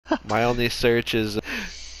My only search is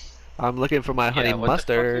I'm looking for my honey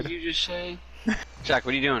mustard. What did you just say? Jack,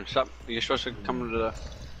 what are you doing? Stop. You're supposed to come to the...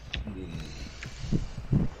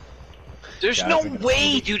 There's no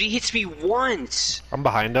way, dude. He hits me once. I'm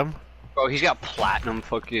behind him. Bro, he's got platinum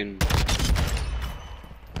fucking...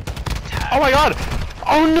 Oh my god!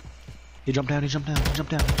 Oh no! He jumped down, he jumped down, he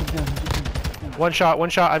jumped down, he jumped down, he jumped down. One shot,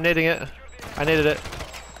 I'm nading it. I naded it.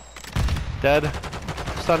 Dead.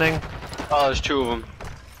 Stunning. Oh, there's two of them.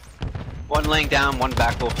 One laying down, one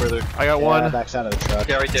back a little further. I got one. Backside of the truck.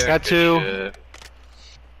 Yeah, right there. Got two.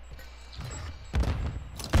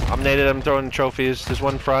 I'm naded, I'm throwing trophies. There's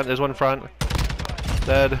one front,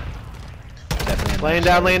 Dead. Laying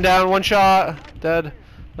down, one shot. Dead.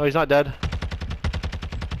 No, he's not dead.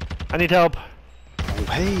 I need help. Oh,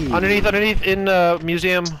 hey. Underneath in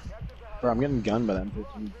museum. Bro, I'm getting gunned by that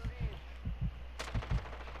person.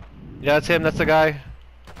 Yeah, that's him, that's the guy.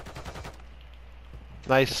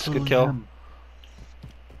 Nice, good kill. Him.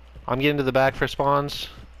 I'm getting to the back for spawns.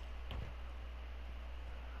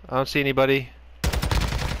 I don't see anybody.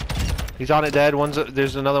 He's on it dead.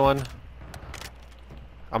 There's another one.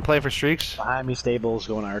 I'm playing for streaks. Behind me, stables,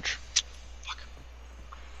 going arch. Fuck.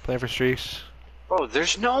 Playing for streaks. Bro,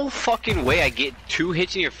 there's no fucking way I get 2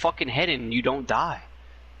 hits in your fucking head and you don't die.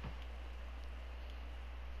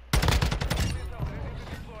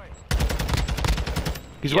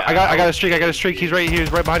 Yeah, I got a streak. He's right here.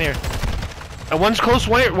 He's right behind here. And one's close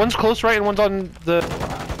right, and one's on the.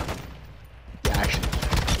 Yeah, actually.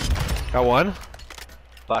 Got one.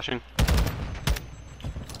 Flashing.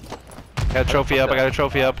 Got a trophy up. I got a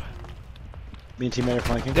trophy up. Me and teammate are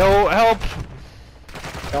flanking. Yo, help!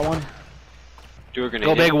 Got one. Do a grenade.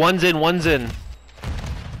 Go big. One's in.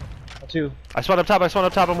 Got two. I spawned up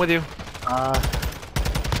top. I'm with you. I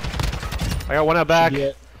got one out back.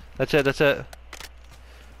 That's it.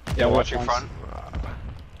 Yeah, watch your front.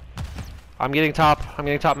 I'm getting top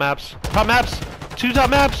maps. Two top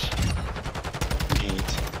maps!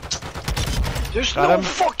 There's Got no him.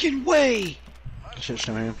 fucking way! Shit,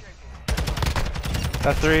 show him.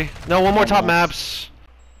 Got 3. No, one more top maps.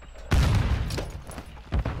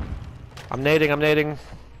 I'm nading.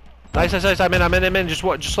 Nice. I'm in.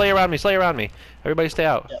 Just slay around me. Everybody stay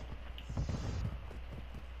out. Yep.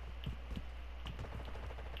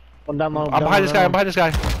 One down low. I'm behind this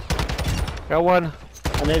guy. Got one.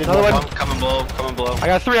 Another one. Coming below. I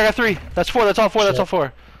got 3. That's 4. That's all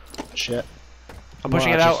 4. Shit. I'm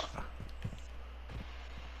pushing it out.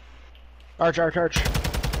 Arch.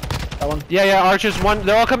 That one. Yeah, arches. One.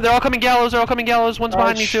 They're all coming gallows. One's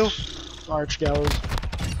behind me too. Arch gallows.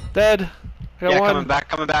 Dead. I got one.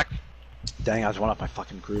 coming back. Dang, I was one off my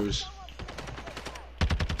fucking cruise.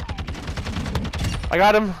 I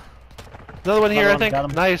got him. Another one here, I think.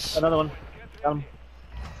 Nice. Another one. Got him.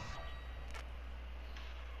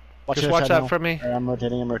 Just watch that for me. I'm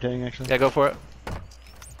rotating actually. Yeah, go for it.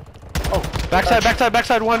 Oh,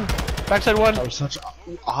 Backside one. That was such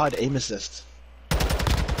odd aim assist.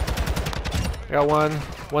 I got one.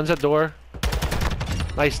 One's at door.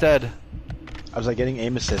 Nice, dead. I was like getting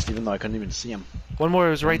aim assist even though I couldn't even see him. One more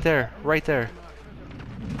is right there.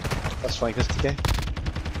 Let's flank this TK.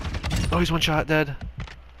 Oh, he's one shot, dead.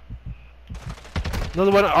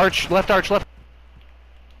 Another one, left arch.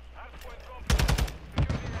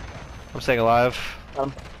 I'm staying alive.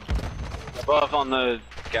 Above on the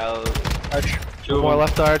gallows. Arch. Two more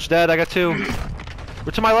left arch, dead. I got 2.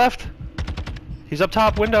 We're to my left. He's up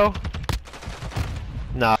top, window.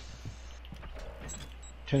 Nah.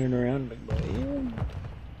 Turning around, big boy.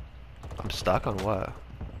 I'm stuck on what?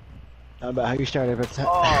 How about how you started? Oh.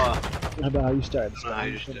 How about how you started?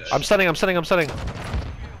 I'm stunning.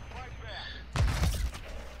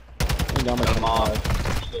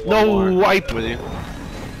 No wipe. With you.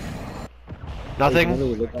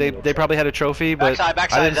 Nothing. They probably had a trophy, but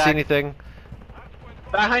Backside, I didn't Zach. see anything.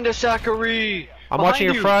 Behind us, Zachary! I'm watching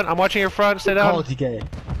your front. Stay down. TK.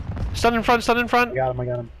 Stun in front. I got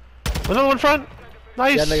him. Another one front.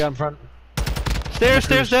 Nice. Yeah, they got in front.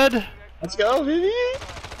 Stairs, dead. Let's go, baby.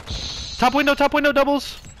 Top window,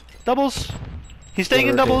 doubles. He's staying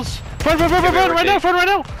in doubles. Front right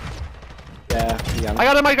now. Yeah, I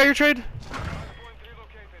got him. I got your trade.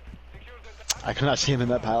 I could not see him in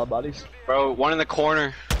that pile of bodies. Bro, one in the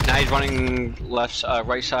corner. Now he's running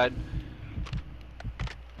right side.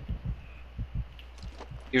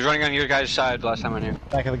 He was running on your guys' side last time I knew.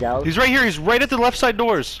 Back of the gallows. He's right here. He's right at the left side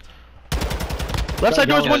doors. Left side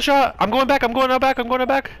doors, one shot. I'm going back. I'm going out back.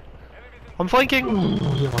 I'm flanking. Ooh,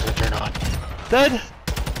 he almost got turned on. Dead.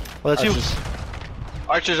 Oh, that's you.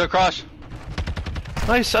 Archers across.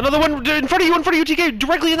 Nice. Another one in front of you, TK.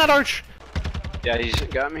 Directly in that arch. Yeah, he's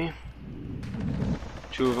got me.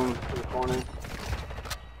 Two of them in the corner.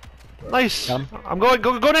 Nice. Got him. I'm going.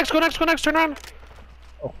 Go next. Go next. Go next. Turn around.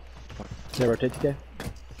 Oh, fuck. Can I rotate today?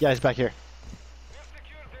 Yeah, he's back here.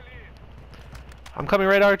 I'm coming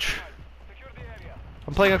right arch.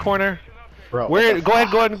 I'm playing a corner. Bro. Where? Go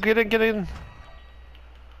ahead. Go ahead. Get in. Get in.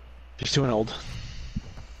 He's too old.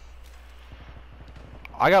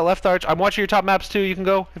 I got left arch. I'm watching your top maps too. You can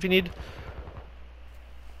go if you need.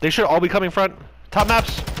 They should all be coming front. Top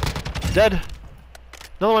maps. Dead.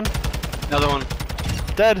 Another one. Another one.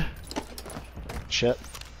 Dead. Shit.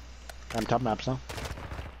 I'm top maps now.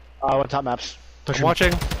 Oh, what top maps? I'm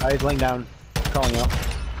watching. He's laying down. Calling out.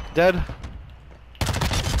 Dead.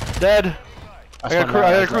 Dead. I got a cruise.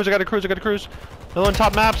 I got a cruise. Shit. I got a cruise. I got a cruise. Another one.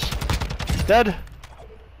 Top maps. Dead.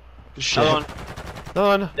 Another one.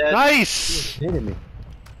 Another one. Dead. Nice. Hitting me.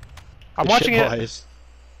 I'm Good watching shit, it. boys.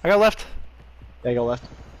 I got left. Yeah, go left.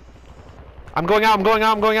 I'm going out. I'm going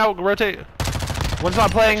out. I'm going out. Rotate. One's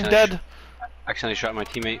not playing. Accidentally Dead. Accidentally shot my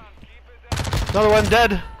teammate. Another one.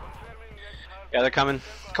 Dead. Yeah, they're coming.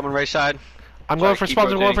 Coming right side. I'm Sorry, going for keep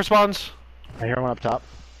spawns. I'm going rotating. for spawns. I hear one up top.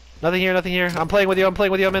 Nothing here. Nothing here. I'm playing with you. I'm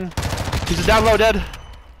playing with you. I'm in. He's down low. Dead.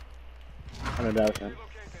 I'm gonna die with him.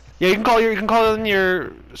 Yeah, you can call your. You can call in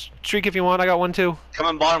your streak if you want. I got one too.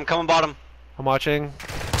 Coming bottom. Coming bottom. I'm watching.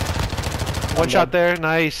 One shot there.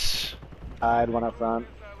 Nice. I had one up front.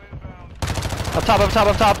 Up top. Up top.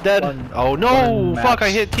 Up top. Dead. Oh no! one Fuck! I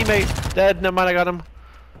maps. hit teammate. Dead. Never mind. I got him.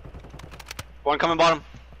 One coming bottom.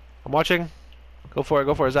 I'm watching. Go for it.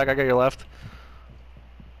 Go for it, Zach. I got your left.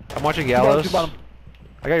 I'm watching Gallows. Two bottom.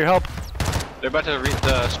 I got your help. They're about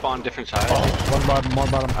to spawn different sides. Oh, one bottom,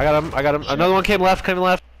 one bottom. I got him. I got him. Another one came left. Came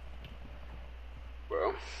left.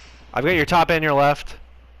 Bro. I've got your top and your left.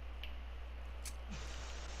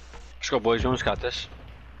 Let's go, boys. You almost got this.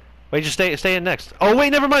 Wait, just stay in next. Oh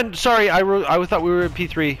wait, never mind. Sorry, I thought we were in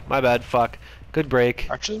P3. My bad. Fuck. Good break.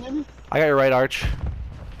 Arches, maybe? I got your right arch.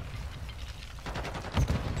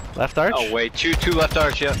 Left arch. Oh wait, two left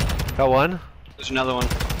arch. Yep. Got one. There's another one.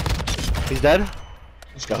 He's dead.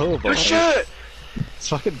 Let's go, boys. Good shit. Let's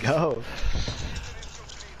fucking go.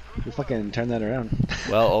 You fucking turn that around.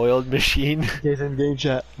 Well-oiled machine. Guys in game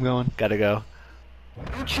chat. I'm going. Gotta go.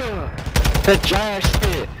 The giant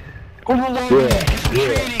shit.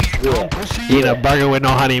 Eating a burger with no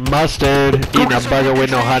honey mustard. Eating a burger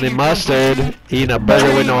with no honey mustard. Eating a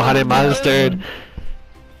burger with no honey mustard.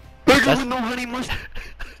 Burger with no honey mustard.